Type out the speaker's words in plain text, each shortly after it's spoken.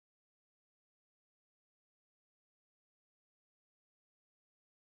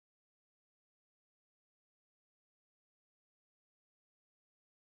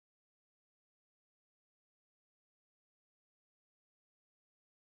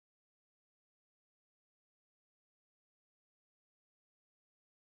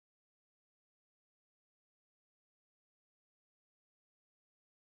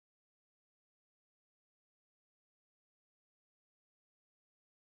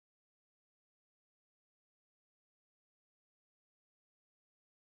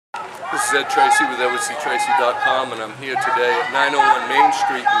This is ectracey with ectracey.com, and I'm here today at 901 Main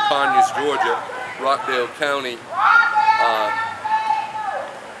Street in Conyers, Georgia, Rockdale County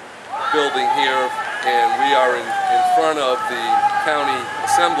building here, and we are in front of the County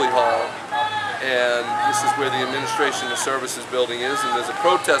Assembly Hall, and this is where the Administration of Services building is, and there's a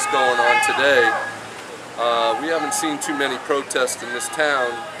protest going on today. We haven't seen too many protests in this town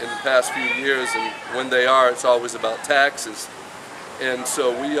in the past few years, and when they are, it's always about taxes. And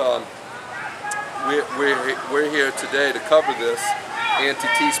so we're here today to cover this Anti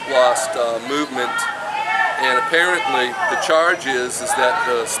T-SPLOST movement, and apparently the charge is that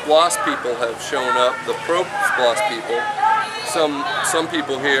the SPLOST people have shown up, the pro-SPLOST people. Some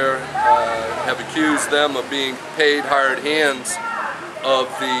people here have accused them of being paid hired hands of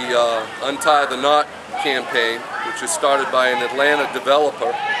the Untie the Knot campaign, which was started by an Atlanta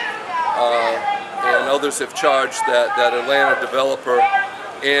developer, and others have charged that Atlanta developer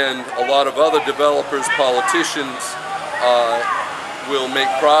and a lot of other developers, politicians, will make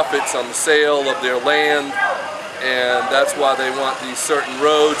profits on the sale of their land, and that's why they want these certain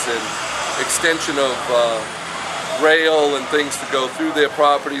roads and extension of rail and things to go through their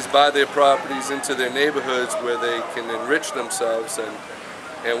properties, by their properties, into their neighborhoods where they can enrich themselves.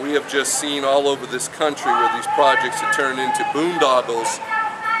 And we have just seen all over this country where these projects have turned into boondoggles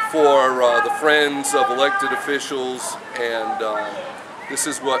for the friends of elected officials, and this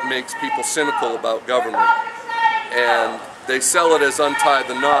is what makes people cynical about government. And they sell it as Untie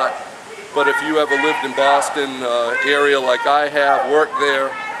the Knot, but if you ever lived in Boston area like I have, worked there,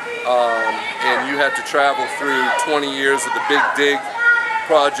 and you had to travel through 20 years of the Big Dig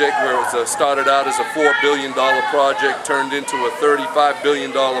project, where it was started out as a $4 billion project, turned into a $35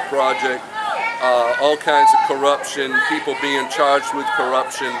 billion project, all kinds of corruption, people being charged with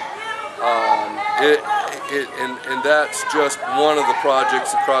corruption, and that's just one of the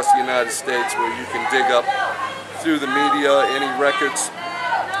projects across the United States where you can dig up through the media any records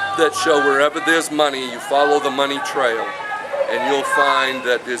that show wherever there's money, you follow the money trail, and you'll find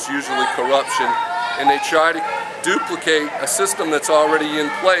that there's usually corruption, and they try to duplicate a system that's already in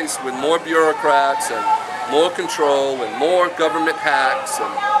place with more bureaucrats and more control and more government hacks and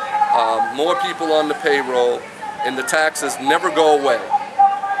more people on the payroll, and the taxes never go away.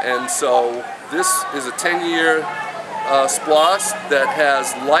 And so this is a 10-year SPLOST that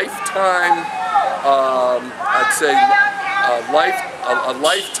has lifetime, I'd say a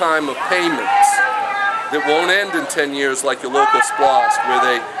lifetime of payments that won't end in 10 years like your local SPLOST, where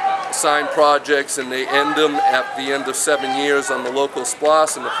they sign projects and they end them at the end of 7 years on the local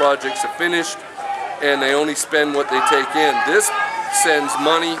SPLOST, and the projects are finished and they only spend what they take in. This sends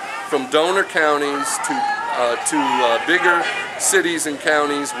money from donor counties to bigger cities and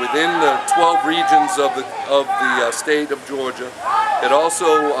counties within the 12 regions of the state of Georgia. It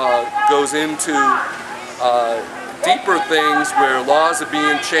also goes into deeper things where laws are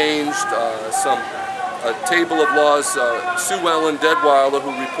being changed. A table of laws, Sue Ellen Deadweiler,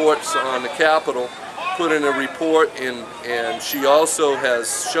 who reports on the Capitol, put in a report, and she also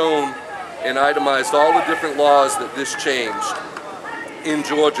has shown and itemized all the different laws that this changed in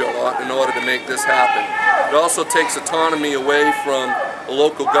Georgia in order to make this happen. It also takes autonomy away from the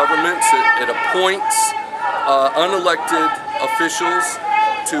local governments. It appoints unelected officials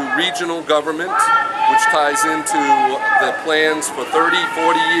to regional government, which ties into the plans for 30,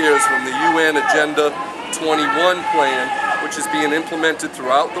 40 years from the UN Agenda 21 plan, which is being implemented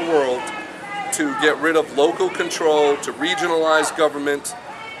throughout the world to get rid of local control, to regionalize government,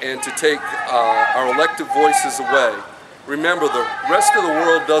 and to take our elected voices away. Remember, the rest of the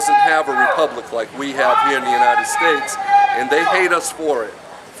world doesn't have a republic like we have here in the United States, and they hate us for it,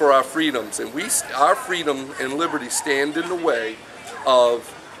 for our freedoms. And our freedom and liberty stand in the way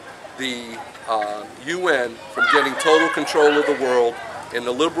of the UN from getting total control of the world, and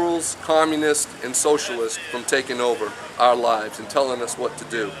the liberals, communists, and socialists from taking over our lives and telling us what to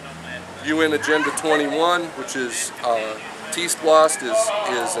do. UN Agenda 21, which is T-SPLOST,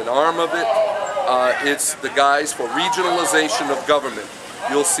 is an arm of it. It's the guise for regionalization of government.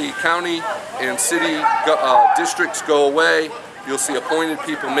 You'll see county and city districts go away. You'll see appointed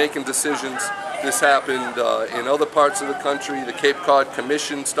people making decisions. This happened in other parts of the country. The Cape Cod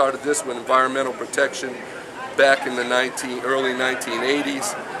Commission started this with environmental protection back in the early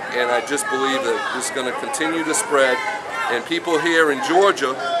 1980s, and I just believe that this is going to continue to spread, and people here in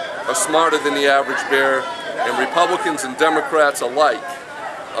Georgia are smarter than the average bear, and Republicans and Democrats alike,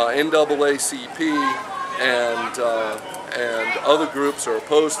 NAACP and other groups are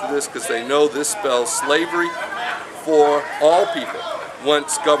opposed to this because they know this spells slavery for all people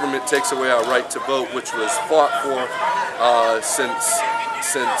once government takes away our right to vote, which was fought for since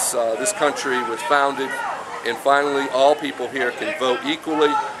since this country was founded, and finally all people here can vote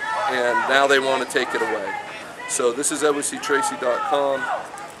equally, and now they want to take it away. So this is EdwardCTracy.com.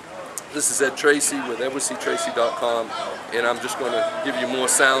 This is Ed Tracy with EdwardCTracy.com, and I'm just going to give you more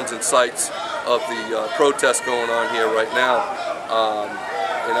sounds and sights of the protest going on here right now.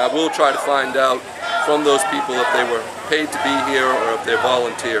 And I will try to find out from those people if they were paid to be here or if they're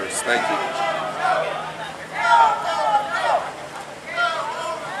volunteers. Thank you.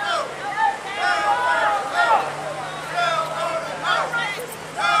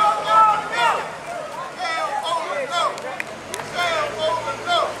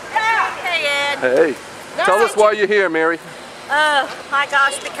 Hey, tell us why you're here, Mary. Oh my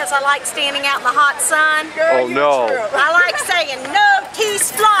gosh, because I like standing out in the hot sun. Oh no. I like saying no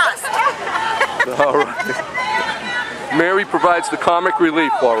T-SPLOST. All right. Mary provides the comic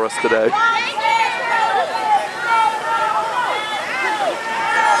relief for us today.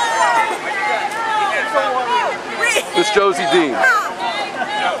 Miss Josie Dean.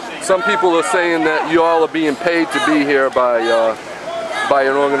 Some people are saying that you all are being paid to be here by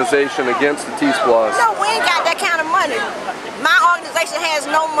an organization against the T-SPLOST. No, we ain't got that kind of money. My organization has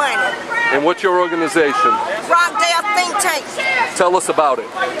no money. And what's your organization? Rockdale Think Tank. Tell us about it.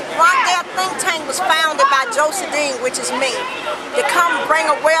 Rockdale Think Tank was founded by Josie, which is me, to come bring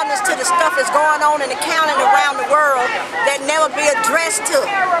awareness to the stuff that's going on in the county and around the world that never be addressed to.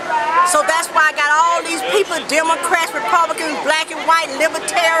 So that's why I got all these people, Democrats, Republicans, black and white,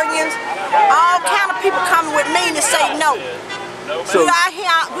 libertarians, all kind of people coming with me to say no. So we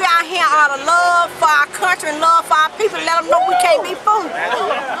out here out of love for our country and love for our people, let them know we can't be fooled.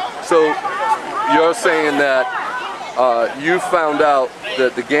 So you're saying that you found out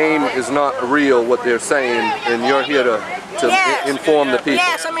that the game is not real, what they're saying, and you're here to yes. Inform the people.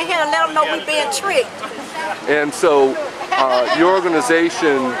 Yes, I'm here to let them know we're being tricked. And so your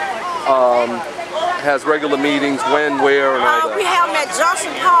organization has regular meetings, when, where, and all that? We have them at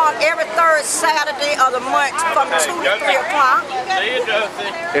Johnson Park every third Saturday of the month from 2 to 3 o'clock. See you, Josie.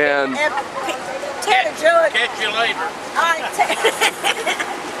 And tell the judge. Catch you later. All right,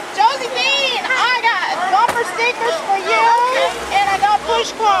 Josie Dean, I got bumper stickers for you, and I got push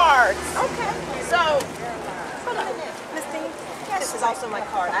cards. Okay. So, Miss Dean, this is also my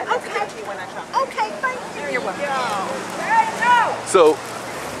card. I will give it to you when I come. Okay, thank you. You're welcome. So,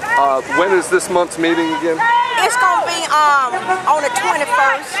 when is this month's meeting again? It's going to be on the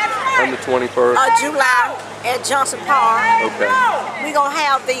 21st. On the 21st? July at Johnson Park. Okay. We're going to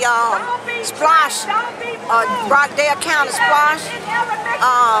have the Splosh, Rockdale County Splosh,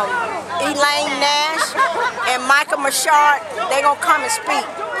 Elaine Nash, and Michael Machart. They're going to come and speak.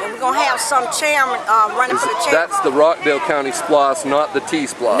 And we're going to have some chairman running for the chair. That's the Rockdale County SPLOST, not the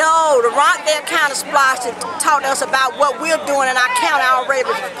T-SPLOST. No, the Rockdale County SPLOST taught us about what we're doing in our county already,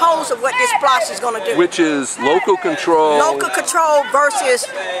 the proposal of what this SPLOST is going to do. Which is local control. Local control versus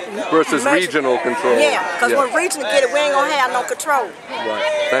regional control. Yeah, because when regional get it, we ain't going to have no control. Right,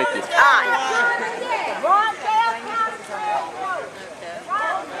 thank you. All right.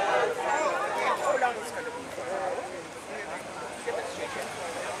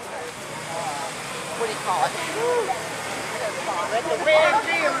 What do you call it? Let the man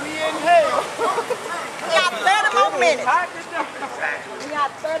in, we in hell. We got 30 more minutes. We got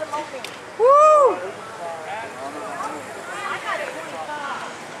 30 more minutes. Woo!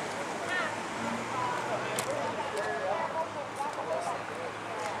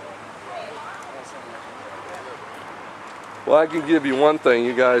 Well, I can give you one thing.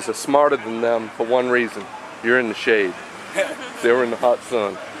 You guys are smarter than them for one reason. You're in the shade. They're in the hot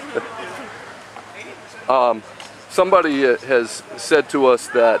sun. Somebody has said to us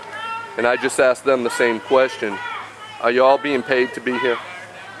that, and I just asked them the same question, are you all being paid to be here?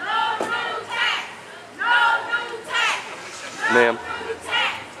 Ma'am?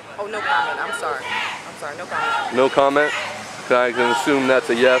 Oh, no comment. I'm sorry. No comment. No comment? I can assume that's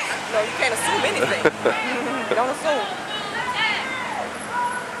a yes? No, you can't assume anything. Don't assume.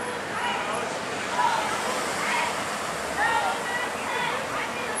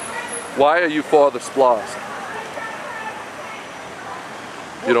 Why are you for the SPLOST?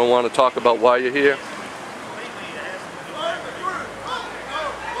 You don't want to talk about why you're here?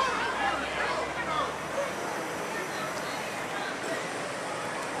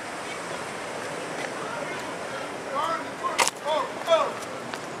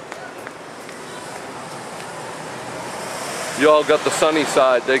 You all got the sunny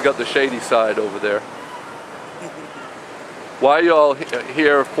side, they got the shady side over there. Why are you all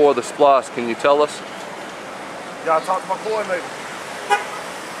here for the SPLOST? Can you tell us? Yeah, I talked to McCoy maybe.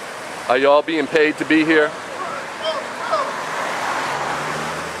 Are you all being paid to be here?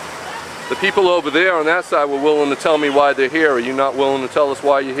 The people over there on that side were willing to tell me why they're here. Are you not willing to tell us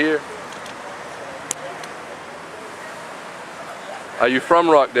why you're here? Are you from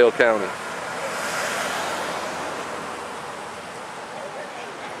Rockdale County?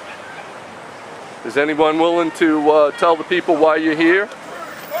 Is anyone willing to tell the people why you're here?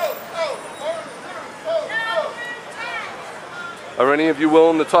 Are any of you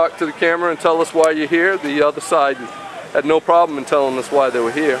willing to talk to the camera and tell us why you're here? The other side had no problem in telling us why they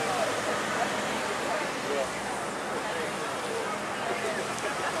were here.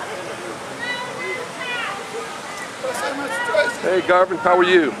 Hey Garvin, how are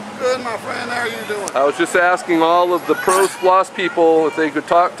you? Good, my friend. How are you doing? I was just asking all of the pro-SPLOST people if they could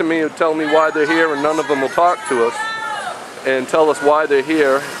talk to me and tell me why they're here, and none of them will talk to us and tell us why they're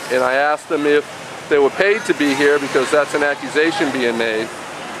here. And I asked them if they were paid to be here, because that's an accusation being made.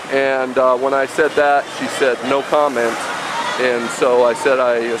 And when I said that, she said no comment. And so I said,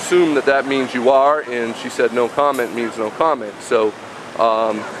 I assume that that means you are, and she said no comment means no comment. So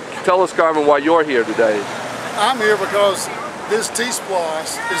tell us, Garvin, why you're here today. I'm here because this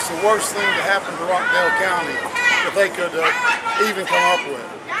T-SPLOST is the worst thing to happen to Rockdale County that they could even come up with.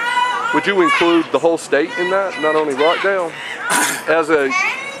 Would you include the whole state in that, not only Rockdale? As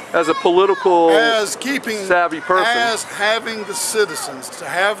a political savvy person. As having the citizens to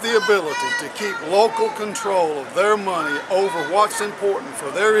have the ability to keep local control of their money over what's important for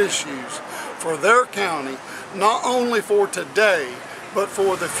their issues, for their county, not only for today, but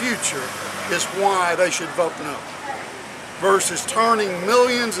for the future, is why they should vote no. Versus turning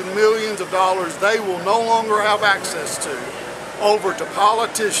millions and millions of dollars they will no longer have access to over to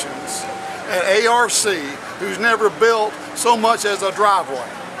politicians at ARC who's never built so much as a driveway.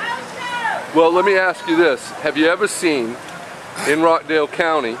 Well, let me ask you this. Have you ever seen in Rockdale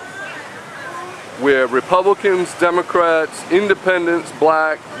County where Republicans, Democrats, independents,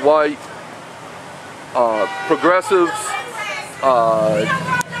 black, white, progressives,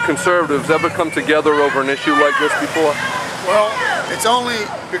 conservatives ever come together over an issue like this before? Well, it's only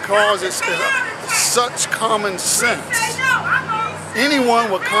because it's such common sense.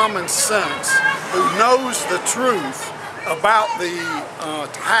 Anyone with common sense who knows the truth about the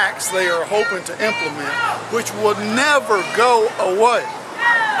tax they are hoping to implement, which would never go away.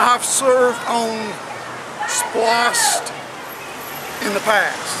 I've served on SPLOST in the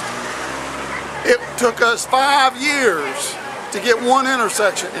past. It took us 5 years to get one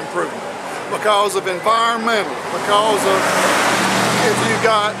intersection improvement because of environmental, because of if you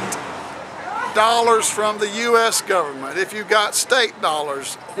got dollars from the U.S. government, if you got state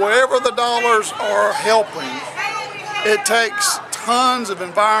dollars, wherever the dollars are helping, it takes tons of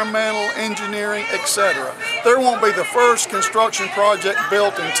environmental engineering, etc. There won't be the first construction project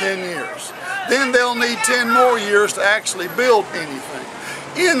built in 10 years. Then they'll need 10 more years to actually build anything.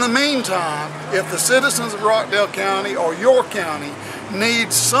 In the meantime, if the citizens of Rockdale County or your county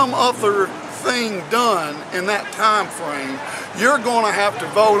need some other thing done in that time frame, you're going to have to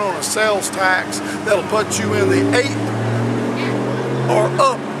vote on a sales tax that'll put you in the 8 or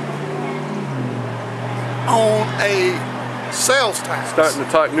up on a sales tax. Starting to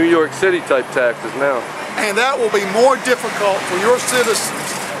talk New York City type taxes now. And that will be more difficult for your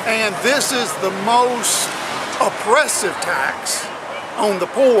citizens. And this is the most oppressive tax on the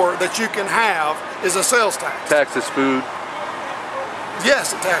poor that you can have, is a sales tax. Taxes food.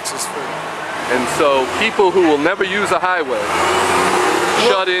 Yes, it taxes food. And so people who will never use a highway,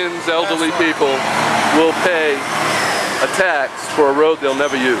 shut-ins, elderly people, will pay a tax for a road they'll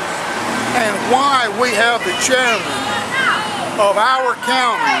never use. And why we have the chairman of our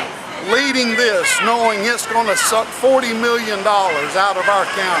county leading this, knowing it's going to suck $40 million out of our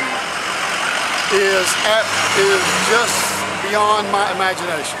county, is just beyond my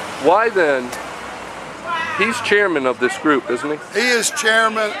imagination. Why then? He's chairman of this group, isn't he? He is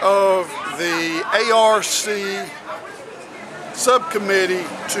chairman of the ARC subcommittee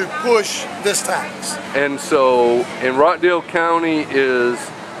to push this tax. And so, in Rockdale County is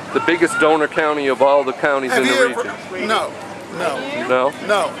the biggest donor county of all the counties in the region. No.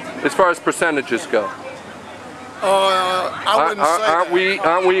 As far as percentages go, I wouldn't say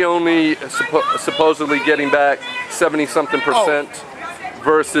aren't we only supposedly getting back 70-something%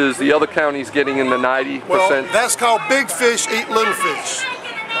 versus the other counties getting in the 90%? Well, that's called big fish eat little fish.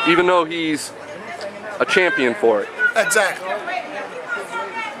 Even though he's a champion for it. Exactly.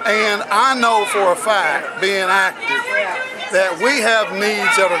 And I know for a fact, being active, that we have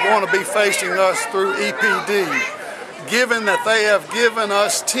needs that are going to be facing us through EPD, given that they have given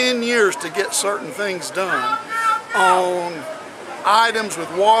us 10 years to get certain things done on items with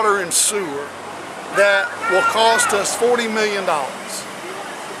water and sewer that will cost us $40 million.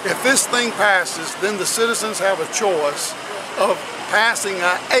 If this thing passes, then the citizens have a choice of passing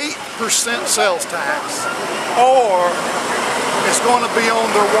an 8% sales tax, or it's going to be on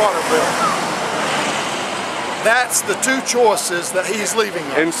their water bill. That's the two choices that he's leaving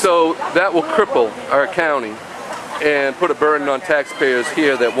us. And so that will cripple our county and put a burden on taxpayers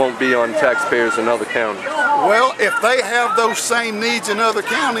here that won't be on taxpayers in other counties. Well, if they have those same needs in other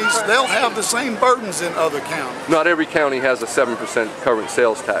counties, they'll have the same burdens in other counties. Not every county has a 7% current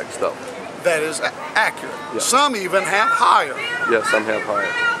sales tax, though. That is accurate. Yeah. Some even have higher. Yes, some have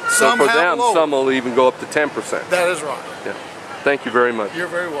higher. Some so for have them, lower. some will even go up to 10%. That is right. Yeah. Thank you very much. You're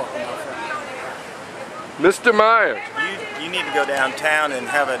very welcome, my friend. Mr. Meyer. You need to go downtown and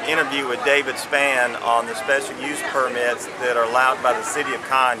have an interview with David Spann on the special use permits that are allowed by the city of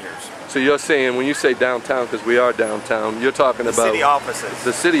Conyers. So you're saying, when you say downtown, because we are downtown, you're talking about city offices.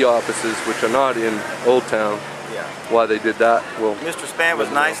 The city offices, which are not in Old Town. Yeah. Why they did that? Well, Mr. Spann was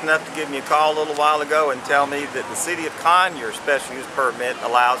nice enough to give me a call a little while ago and tell me that the city of Conyers special use permit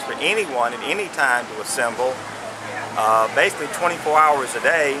allows for anyone at any time to assemble basically 24 hours a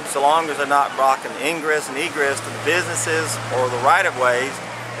day, so long as they're not blocking ingress and egress to the businesses or the right-of-ways,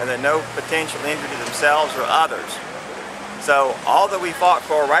 and they're no potential injury to themselves or others. So all that we fought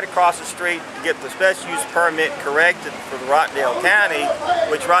for right across the street to get the special use permit corrected for the Rockdale County,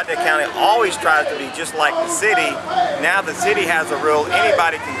 which Rockdale County always tries to be just like the city, now the city has a rule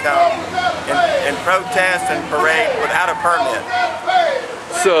anybody can come and protest and parade without a permit.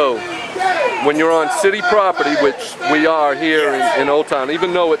 so when you're on city property, which we are here in Old Town,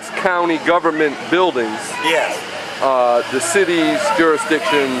 even though it's county government buildings, yes, the city's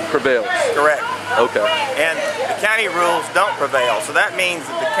jurisdiction prevails. Correct. Okay. And the county rules don't prevail, so that means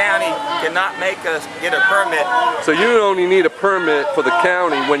that the county cannot make us get a permit. So you only need a permit for the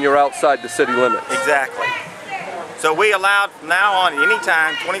county when you're outside the city limits. Exactly. So we allowed from now on,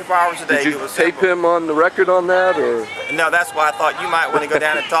 anytime, 24 hours a day. Did you tape him on the record on that, or? No, that's why I thought you might want to go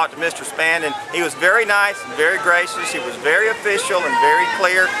down and talk to Mr. Spann. And he was very nice and very gracious. He was very official and very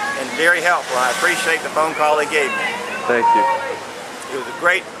clear and very helpful. I appreciate the phone call he gave me. Thank you. He was a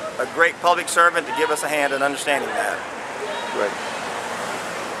great public servant to give us a hand in understanding that. Right.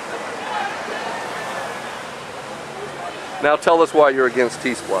 Now tell us why you're against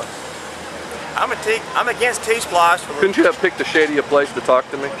T-SPLOST. I'm against T-SPLOST. Couldn't you have picked a shadier place to talk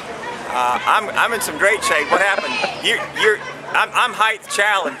to me? I'm in some great shape. What happened? I'm height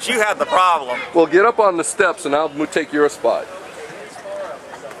challenged. You have the problem. Well, get up on the steps and I'll take your spot.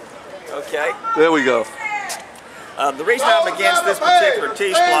 Okay. There we go. The reason I'm against this particular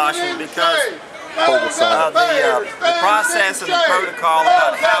T-SPLOST is because the process and the protocol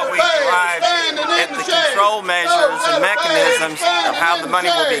about how we arrive at the control measures and mechanisms of how the money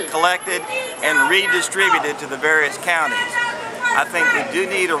will be collected and redistributed to the various counties. I think we do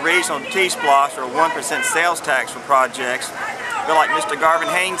need a regional T-SPLOST or a 1% sales tax for projects. But like Mr. Garvin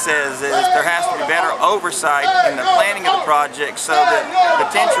Haynes says, there has to be better oversight in the planning of the project so that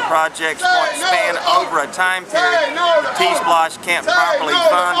potential projects won't span over a time period the T-SPLOST can't properly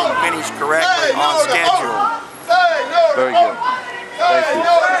fund and finish correctly on schedule. Very good. Thank you. Say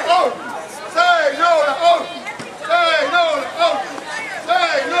no to Oden! Say no to Oden! Say no to Oden!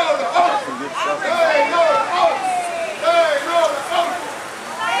 Say no to Oden! Say no to Oden!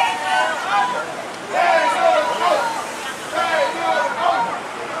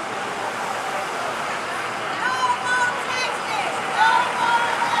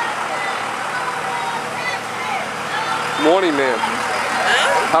 Morning, ma'am.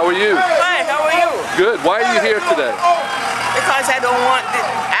 How are you? Hi, how are you? Good. Why are you here today? Because I don't want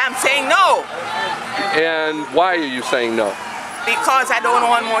I'm saying no. And why are you saying no? Because I don't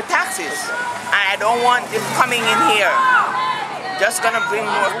want more taxes. I don't want them coming in here. Just gonna bring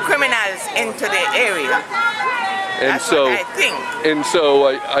more criminals into the area. And That's so, what I think. And so,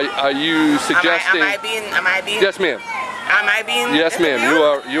 are you suggesting? Am I being? Yes, ma'am. Am I being? Yes, ma'am.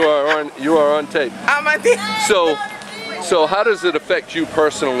 You are on tape. Am I being? So how does it affect you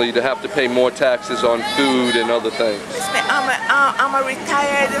personally to have to pay more taxes on food and other things? I'm a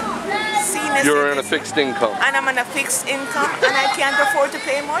retired senior You're on a citizen. fixed income. And I'm on a fixed income and I can't afford to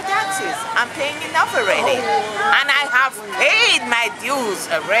pay more taxes. I'm paying enough already. And I have paid my dues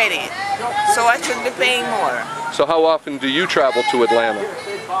already. So I shouldn't be paying more. So how often do you travel to Atlanta?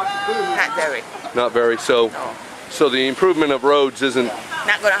 Not very. Not very. So, No. so the improvement of roads isn't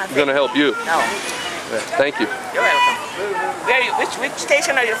Not going to help you. No. Yeah, thank you. You're welcome. Which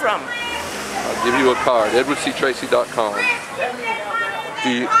station are you from? I'll give you a card. EdwardCTracy.com. Do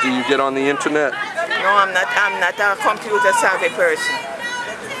you get on the internet? No, I'm not a computer savvy person.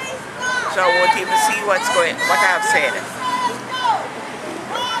 So I won't even see what I have said.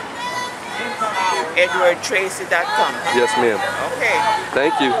 edwardtracy.com. Yes, ma'am. Okay.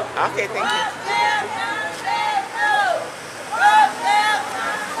 Thank you. Okay, thank you.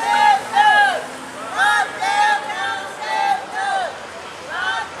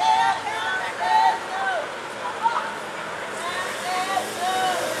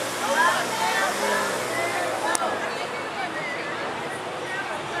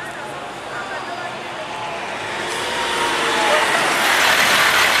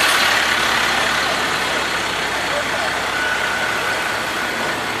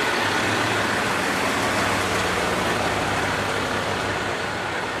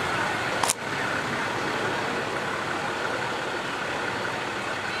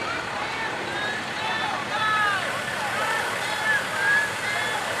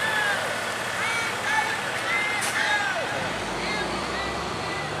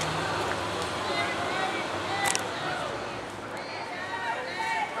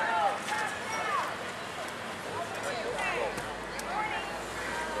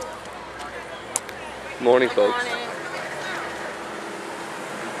 Morning, folks.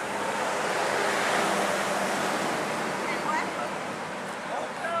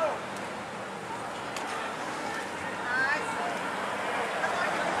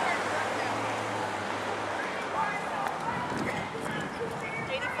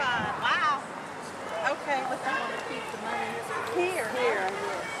 Wow. Okay, but I want to keep the money here.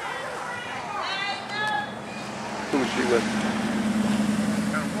 Who was she with?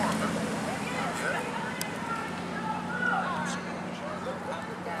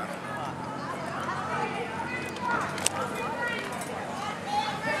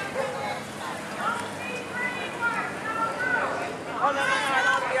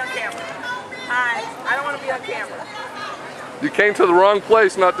 I don't want to be on camera. You came to the wrong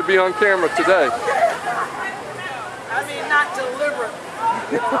place not to be on camera today. I mean, not deliberately.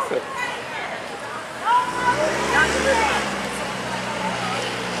 Not deliberately.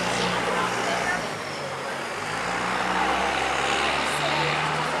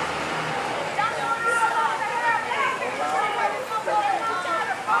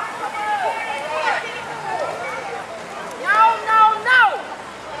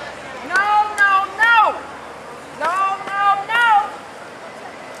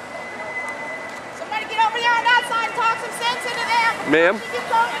 Ma'am?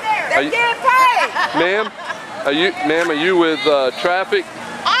 They're getting paid. Ma'am, are you with traffic?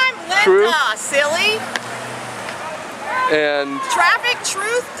 I'm Linda, Truth? silly. And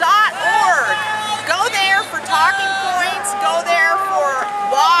TrafficTruth.org. Go there for talking points. Go there for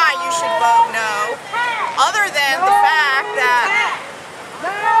why you should vote no. Other than the fact that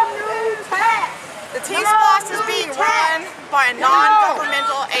the T-SPLOST is being run by a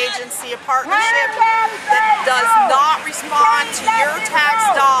non-governmental agency, a partnership that does not respond to your tax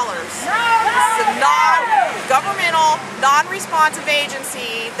dollars. This is a non-governmental, non-responsive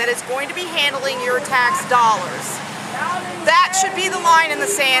agency that is going to be handling your tax dollars. That should be the line in the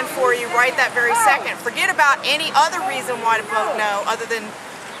sand for you right that very second. Forget about any other reason why to vote no, other than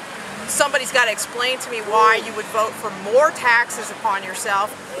somebody's got to explain to me why you would vote for more taxes upon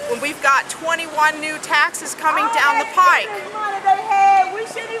yourself when we've got 21 new taxes coming down the pike.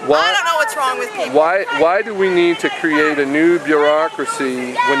 I don't know what's wrong with people. Why do we need to create a new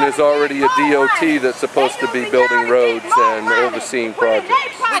bureaucracy when there's already a DOT that's supposed to be building roads and overseeing projects?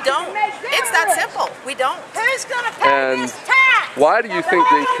 We don't. It's that simple. We don't. Who's going to pay And this tax? why do you think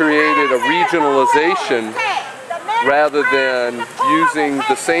they created a regionalization rather than using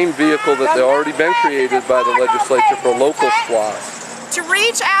the same vehicle that had already been created by the legislature for local SPLOST? To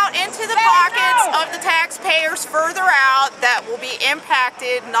reach out into the pockets of the taxpayers further out that will be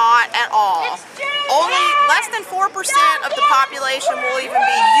impacted not at all. Only less than 4% of the population will even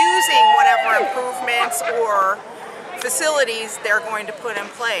be using whatever improvements or facilities they're going to put in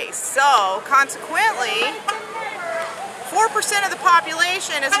place. So consequently, 4% of the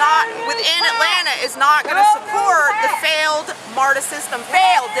population is not, within Atlanta, is not going to support the failed MARTA system.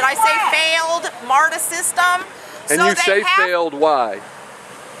 Failed. Did I say failed MARTA system? And so you say failed, why?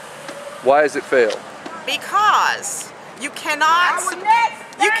 Why is it failed? Because you cannot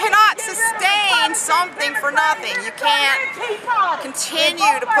sustain something for nothing. You can't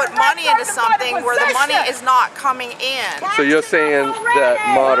continue to put money into something where the money is not coming in. So you're saying that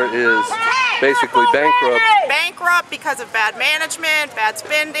MARTA is basically bankrupt? Bankrupt because of bad management, bad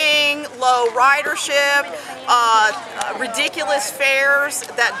spending, low ridership, ridiculous fares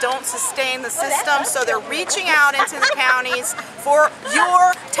that don't sustain the system. So they're reaching out into the counties for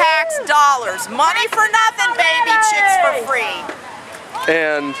your tax dollars. Money for nothing, baby, chicks for free.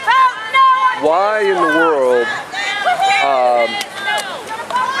 And why in the world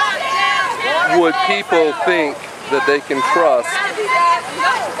would people think that they can trust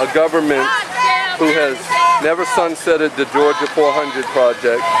a government who has never sunsetted the Georgia 400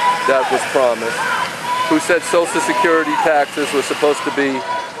 project that was promised, who said Social Security taxes were supposed to be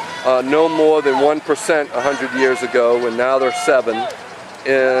no more than 1% 100 years ago, and now they're 7%,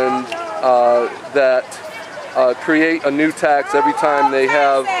 and that create a new tax every time they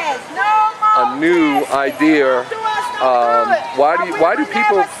have a new idea. Why do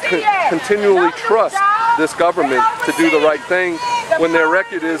people continually trust this government to do the right thing when their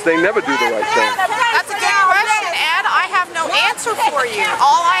record is they never do the right thing? That's a good question, Ed. I have no answer for you.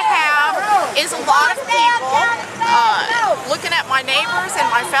 All I have is a lot of people looking at my neighbors and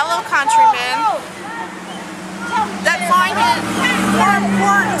my fellow countrymen that find it more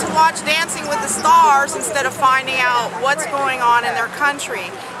important to watch Dancing with the Stars instead of finding out what's going on in their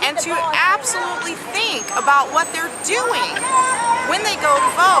country, and to absolutely think about what they're doing when they go to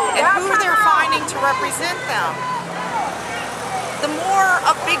vote and who they're finding to represent them. The more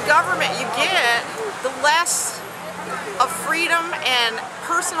of big government you get, the less of freedom and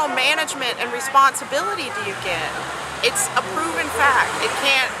personal management and responsibility do you get. It's a proven fact. It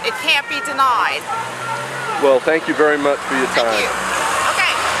can't be denied. Well, thank you very much for your time. Thank you.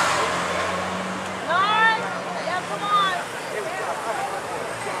 Okay. Come on.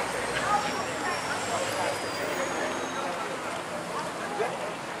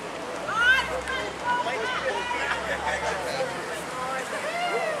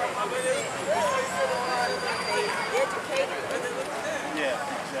 Yeah,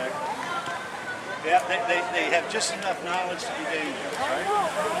 exactly. Yeah, they have just enough knowledge to be dangerous, right?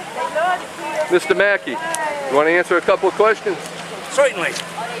 Mr. Mackey, you want to answer a couple of questions? Certainly.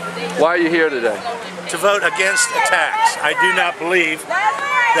 Why are you here today? To vote against a tax. I do not believe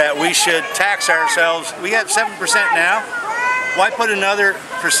that we should tax ourselves. We have 7% now. Why put another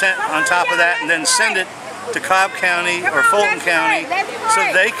percent on top of that and then send it to DeKalb County or Fulton County so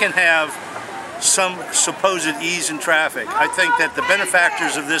they can have some supposed ease in traffic? I think that the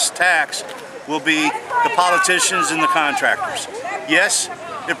benefactors of this tax will be the politicians and the contractors. Yes,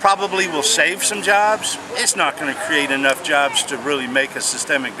 it probably will save some jobs. It's not going to create enough jobs to really make a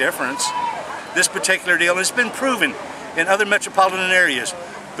systemic difference. This particular deal has been proven in other metropolitan areas.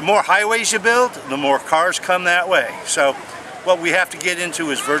 The more highways you build, the more cars come that way. So what we have to get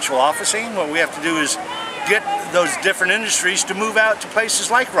into is virtual officing. What we have to do is get those different industries to move out to places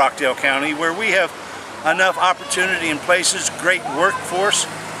like Rockdale County, where we have enough opportunity in places, great workforce,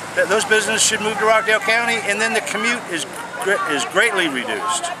 that those businesses should move to Rockdale County, and then the commute is greatly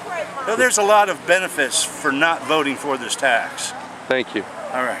reduced. So there's a lot of benefits for not voting for this tax. Thank you.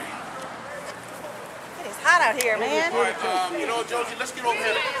 All right. It's hot out here, man. All right, you know, Josie, let's get over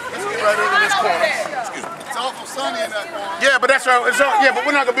here. Let's get right over this corner. Excuse me. It's awful sunny in that corner. Yeah, but that's all. Yeah, but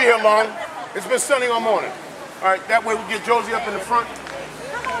we're not gonna be here long. It's been sunny all morning. All right, that way we get Josie up in the front.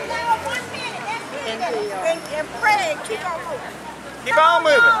 And pray and keep on moving. Keep on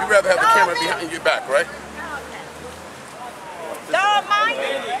moving. You'd rather have the camera behind your back, right? Dog, Mike.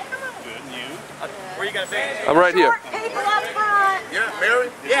 Where you gonna be? I'm right here. People up front. Yeah, Mary?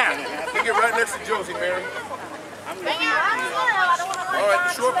 Yeah. You get right next to Josie, Mary. All right,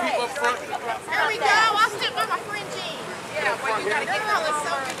 the short people up front. Here we go. I'll step by my friend Jean. Yeah, well, you gotta get all this so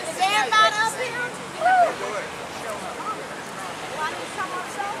good to see everybody up here.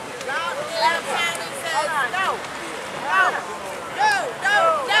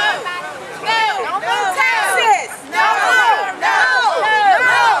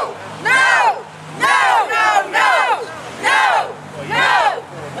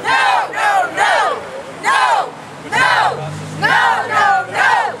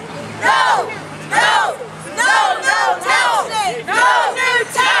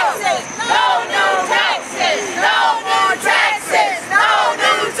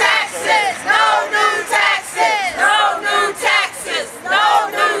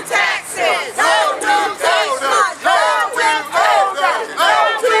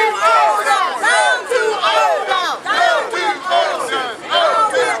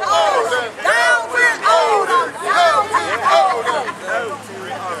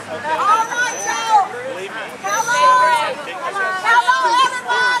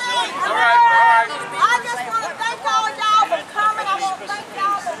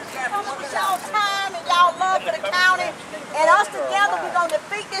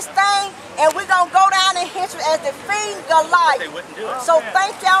 So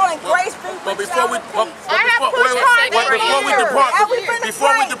thank y'all and grace be with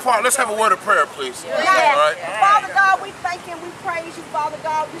Before we depart, let's have a word of prayer, please. Yeah. All right. Father God, we thank you and we praise you, Father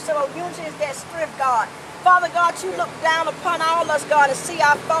God. You said, oh, unity is that strength, God. Father God, you look down upon all us, God, and see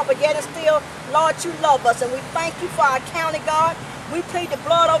our fault, but yet and still, Lord, you love us. And we thank you for our county, God. We plead the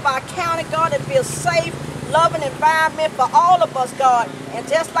blood over our county, God, and be a safe, loving environment for all of us, God. And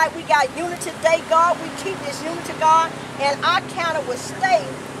just like we got unity today, God, we keep this unity, God, and our county will stay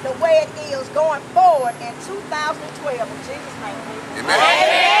the way it is going forward in 2012. In Jesus' name.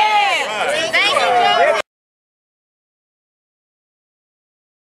 Amen. Thank you, Josie.